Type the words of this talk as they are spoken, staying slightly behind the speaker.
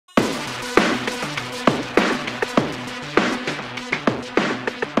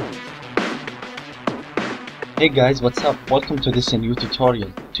Hey guys, what's up? Welcome to this new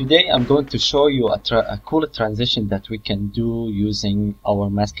tutorial. Today I'm going to show you a cool transition that we can do using our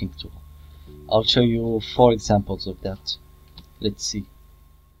masking tool. I'll show you 4 examples of that. Let's see.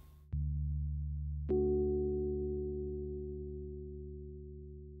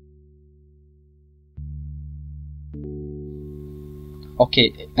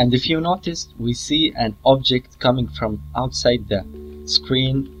 Okay, and if you noticed, we see an object coming from outside the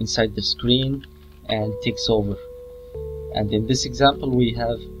screen, inside the screen, and takes over. And in this example we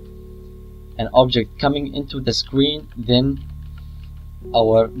have an object coming into the screen, then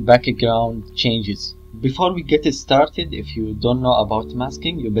our background changes. Before we get started, if you don't know about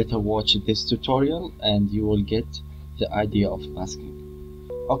masking, you better watch this tutorial and you will get the idea of masking.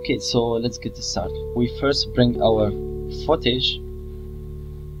 Okay, so let's get started. We first bring our footage,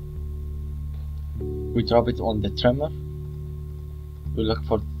 we drop it on the trimmer, we look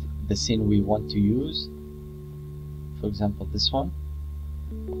for the scene we want to use, for example this one.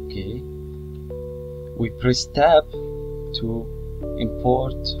 Okay, we press tab to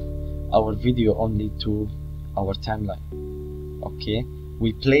import our video only to our timeline. Okay,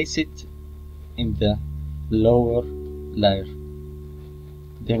 we place it in the lower layer,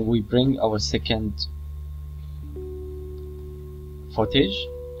 then we bring our second footage,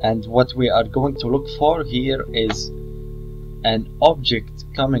 and what we are going to look for here is an object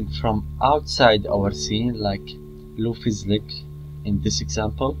coming from outside our scene, like Luffy's leg in this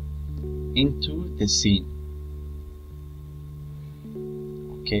example, into the scene.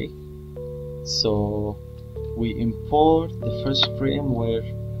 Okay, so we import the first frame where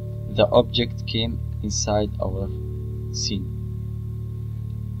the object came inside our scene.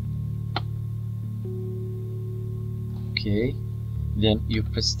 Okay, then you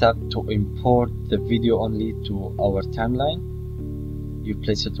press tab to import the video only to our timeline. You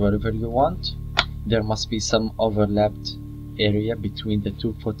place it wherever you want. There must be some overlapped area between the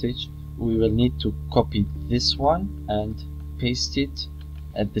two footage. We will need to copy this one and paste it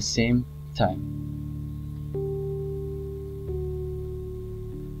at the same time.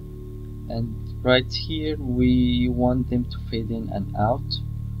 And right here we want them to fade in and out.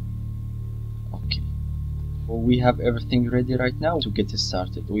 Okay, well, we have everything ready right now to get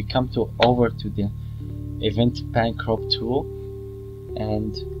started. We come over to the event pan crop tool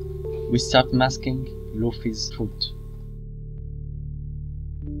and we start masking Luffy's foot.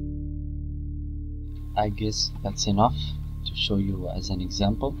 I guess that's enough to show you as an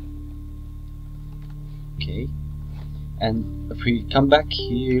example. Okay, and if we come back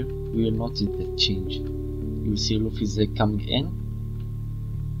here, we will notice the change. You'll see Luffy's leg coming in,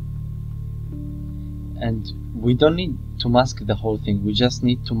 and we don't need to mask the whole thing. We just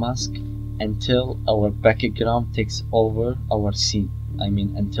need to mask until our background takes over our scene. I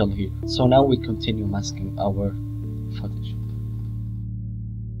mean until here. So now we continue masking our footage.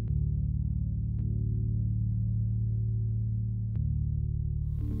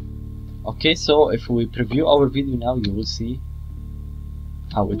 Okay, so if we preview our video now, you will see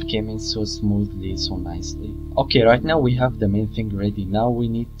how it came in so smoothly, so nicely. Okay, right now we have the main thing ready. Now we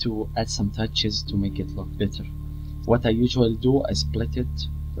need to add some touches to make it look better. What I usually do, I split it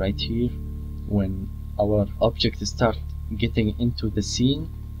right here. When our object starts getting into the scene,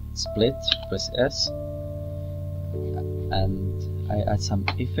 split, press S, and I add some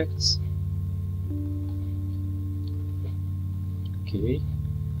effects. Okay,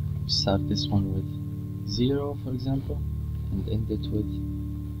 start this one with 0 for example, and end it with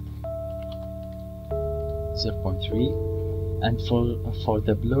 0.3, and for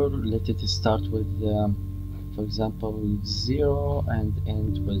the blur, let it start with for example 0 and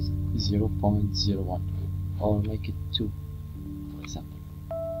end with 0.01, or make it 2 for example.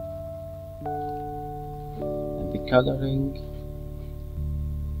 And the coloring,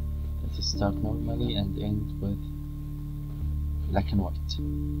 let it start normally and end with black and white.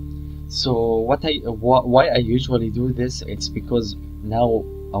 So why I usually do this, it's because now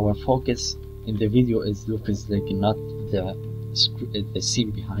our focus in the video is Luffy's leg, not the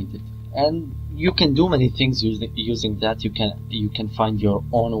scene behind it. And you can do many things using that. You can find your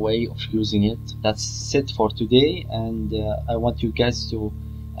own way of using it. That's it for today, and I want you guys to,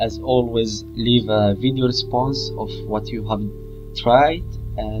 as always, leave a video response of what you have tried.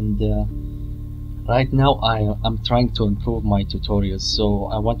 And right now I'm trying to improve my tutorials, so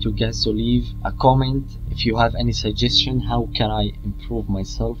I want you guys to leave a comment if you have any suggestion. How can I improve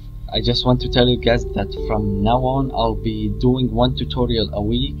myself? I just want to tell you guys that from now on I'll be doing 1 tutorial a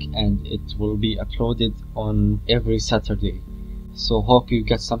week, and it will be uploaded on every Saturday. So hope you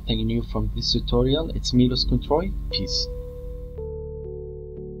got something new from this tutorial. It's me, loosecontroi. Peace.